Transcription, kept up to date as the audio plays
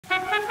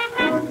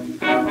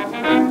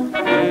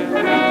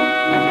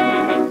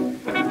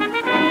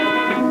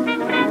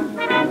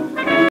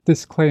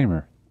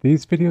Disclaimer: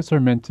 these videos are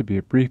meant to be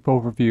a brief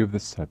overview of the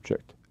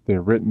subject. They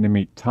are written to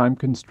meet time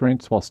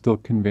constraints while still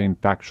conveying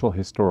factual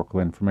historical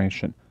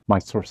information. My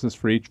sources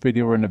for each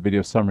video are in the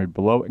video summary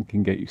below and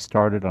can get you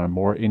started on a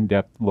more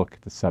in-depth look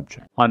at the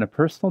subject. On a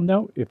personal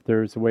note, if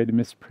there is a way to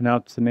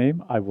mispronounce the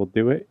name, I will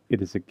do it.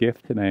 It is a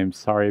gift and I am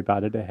sorry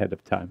about it ahead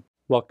of time.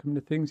 Welcome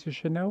to Things You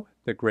Should Know,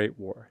 the Great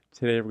War.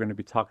 Today we're going to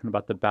be talking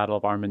about the Battle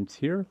of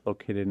Armentières,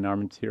 located in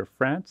Armentières,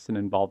 France, and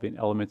involving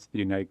elements of the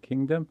United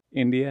Kingdom,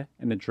 India,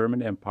 and the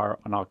German Empire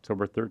on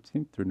October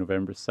 13th through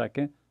November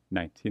 2nd,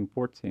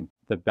 1914.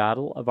 The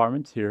Battle of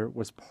Armentières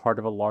was part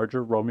of a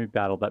larger Roman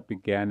battle that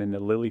began in the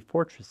Lille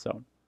Fortress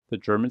zone. The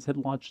Germans had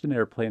launched an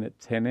airplane at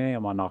 10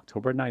 a.m. on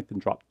October 9th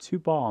and dropped 2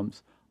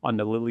 bombs on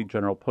the Lille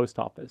General Post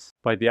Office.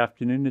 By the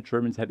afternoon, the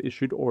Germans had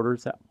issued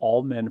orders that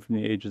all men from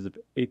the ages of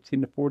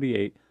 18 to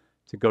 48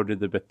 to go to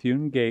the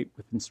Bethune Gate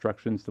with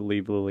instructions to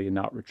leave Lille and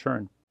not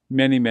return.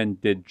 Many men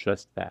did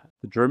just that.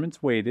 The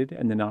Germans waited,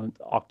 and then on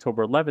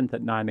October 11th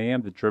at 9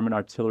 a.m. the German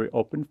artillery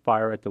opened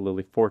fire at the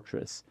Lille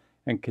Fortress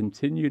and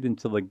continued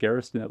until the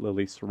garrison at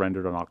Lille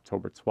surrendered on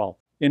October 12th.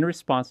 In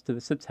response to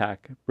this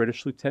attack,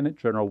 British Lieutenant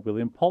General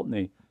William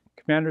Pulteney,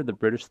 commander of the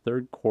British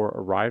Third Corps,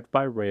 arrived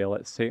by rail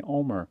at St.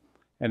 Omer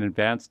and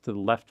advanced to the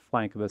left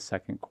flank of the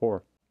Second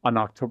Corps. On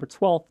October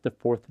 12th, the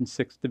 4th and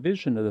 6th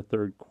Division of the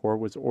Third Corps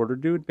was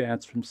ordered to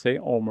advance from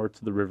St. Omer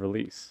to the River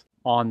Lys.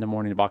 On the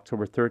morning of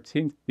October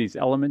 13th, these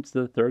elements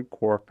of the Third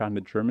Corps found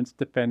the Germans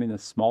defending a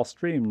small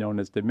stream known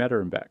as the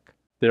Metterenbeck.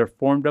 They are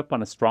formed up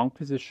on a strong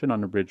position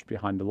on a ridge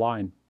behind the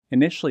line.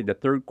 Initially, the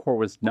Third Corps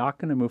was not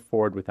going to move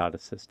forward without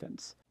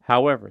assistance.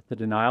 However, the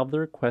denial of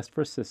the request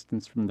for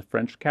assistance from the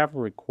French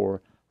Cavalry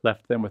Corps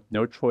left them with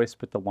no choice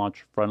but to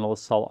launch a frontal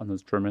assault on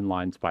those German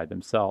lines by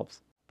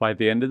themselves. By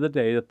the end of the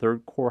day, the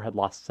Third Corps had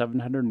lost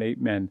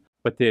 708 men,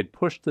 but they had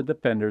pushed the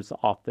defenders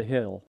off the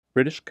hill.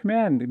 British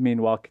command,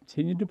 meanwhile,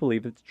 continued to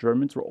believe that the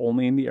Germans were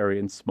only in the area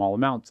in small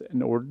amounts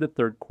and ordered the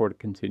Third Corps to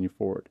continue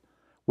forward,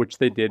 which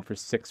they did for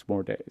 6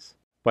 more days.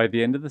 By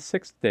the end of the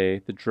 6th day,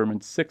 the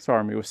German Sixth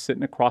Army was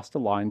sitting across the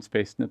lines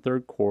facing the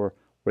Third Corps,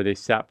 where they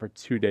sat for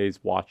 2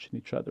 days watching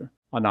each other.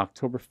 On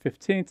October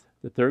 15th,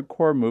 the Third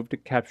Corps moved to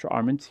capture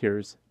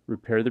Armentières,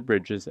 repair the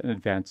bridges, and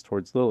advance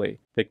towards Lille.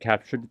 They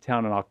captured the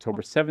town on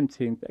October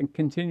 17th and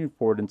continued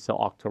forward until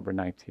October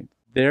 19th.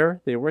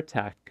 There, they were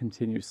attacked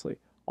continuously,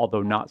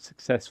 although not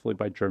successfully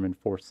by German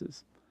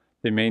forces.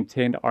 They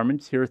maintained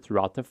Armentières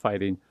throughout the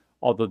fighting,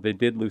 although they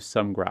did lose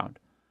some ground.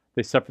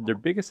 They suffered their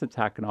biggest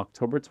attack on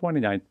October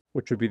 29th,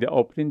 which would be the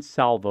opening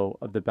salvo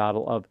of the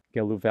Battle of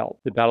Galluvelt.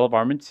 The Battle of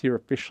Armentières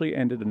officially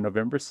ended on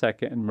November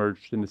 2nd and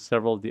merged into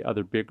several of the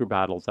other bigger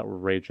battles that were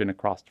raging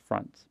across the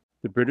front.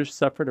 The British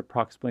suffered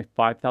approximately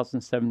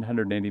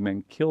 5,780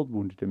 men killed,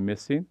 wounded, and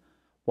missing,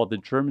 while the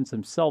Germans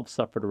themselves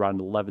suffered around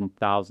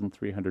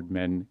 11,300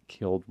 men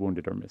killed,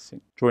 wounded, or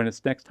missing. Join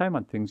us next time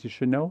on Things You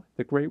Should Know,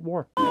 the Great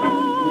War.